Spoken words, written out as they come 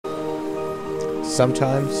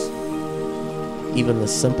Sometimes, even the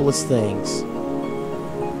simplest things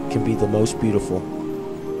can be the most beautiful.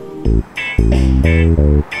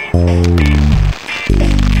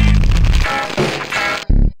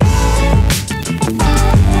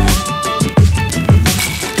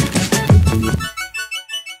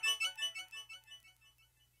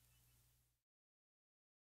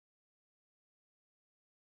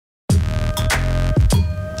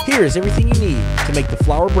 Here is everything you need to make the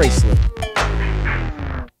flower bracelet.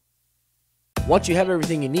 Once you have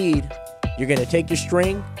everything you need, you're going to take your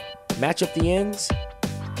string, match up the ends,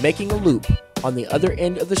 making a loop on the other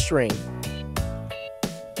end of the string.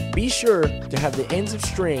 Be sure to have the ends of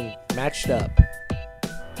string matched up.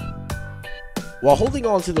 While holding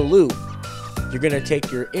on to the loop, you're going to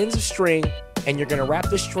take your ends of string and you're going to wrap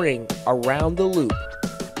the string around the loop.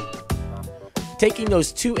 Taking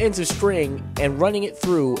those two ends of string and running it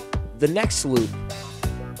through the next loop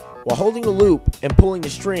while holding the loop and pulling the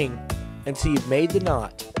string until you've made the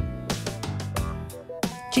knot.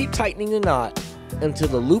 Keep tightening the knot until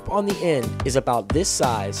the loop on the end is about this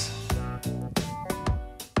size.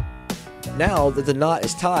 Now that the knot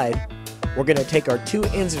is tied, we're going to take our two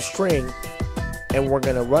ends of string and we're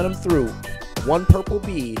going to run them through one purple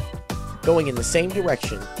bead going in the same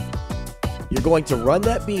direction. You're going to run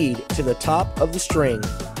that bead to the top of the string.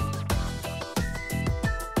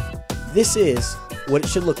 This is what it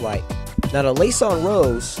should look like. Now to lace on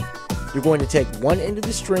rows, you're going to take one end of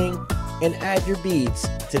the string and add your beads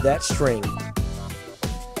to that string.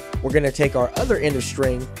 We're going to take our other end of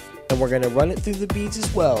string and we're going to run it through the beads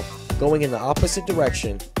as well, going in the opposite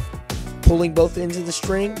direction, pulling both ends of the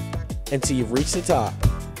string until you've reached the top.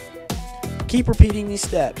 Keep repeating these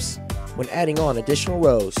steps when adding on additional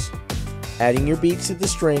rows. Adding your beads to the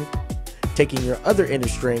string, taking your other end of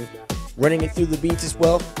string, running it through the beads as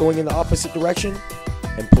well, going in the opposite direction,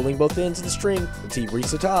 and pulling both ends of the string until you reach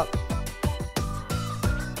the top.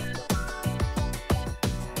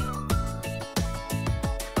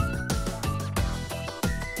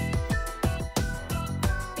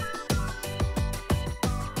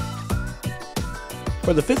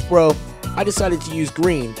 For the fifth row, I decided to use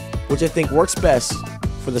green, which I think works best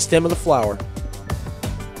for the stem of the flower.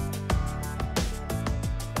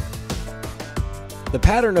 The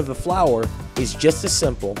pattern of the flower is just as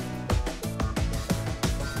simple.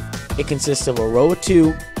 It consists of a row of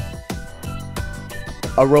 2,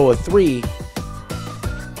 a row of 3,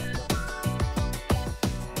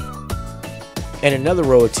 and another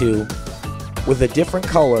row of 2 with a different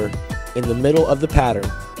color in the middle of the pattern.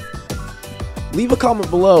 Leave a comment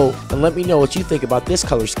below and let me know what you think about this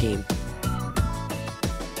color scheme.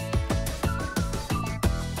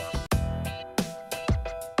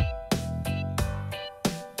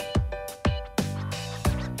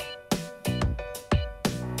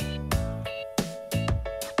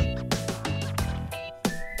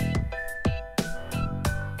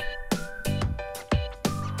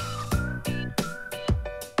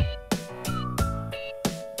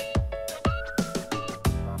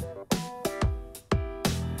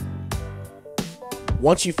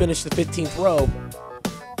 Once you finish the 15th row,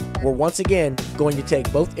 we're once again going to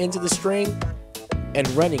take both ends of the string and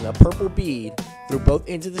running a purple bead through both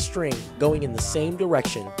ends of the string going in the same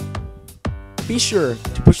direction. Be sure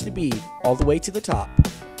to push the bead all the way to the top.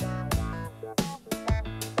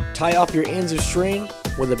 Tie off your ends of string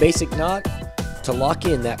with a basic knot to lock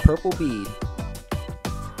in that purple bead.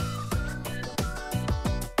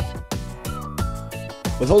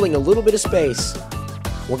 With holding a little bit of space,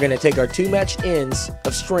 we're going to take our two matched ends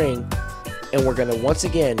of string and we're going to once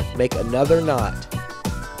again make another knot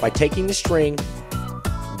by taking the string,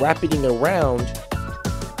 wrapping it around,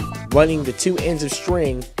 running the two ends of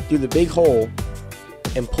string through the big hole,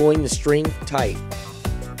 and pulling the string tight.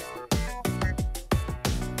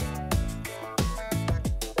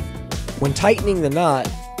 When tightening the knot,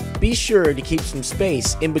 be sure to keep some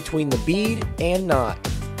space in between the bead and knot.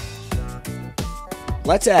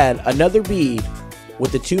 Let's add another bead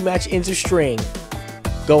with the two matched ends of string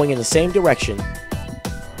going in the same direction,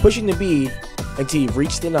 pushing the bead until you've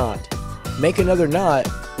reached the knot. Make another knot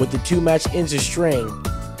with the two matched ends of string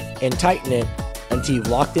and tighten it until you've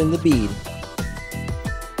locked in the bead.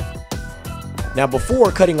 Now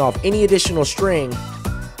before cutting off any additional string,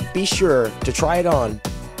 be sure to try it on.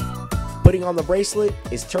 Putting on the bracelet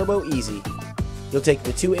is turbo easy. You'll take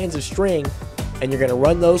the two ends of string and you're going to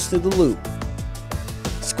run those through the loop,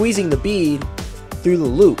 squeezing the bead through the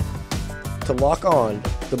loop to lock on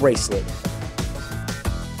the bracelet.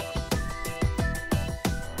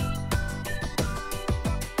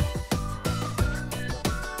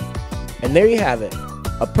 And there you have it,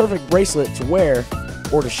 a perfect bracelet to wear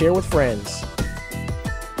or to share with friends.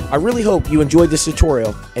 I really hope you enjoyed this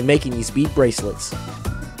tutorial and making these bead bracelets.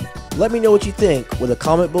 Let me know what you think with a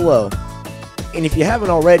comment below. And if you haven't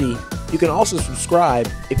already, you can also subscribe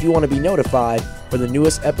if you want to be notified for the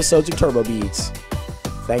newest episodes of TurboBeads.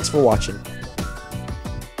 Thanks for watching.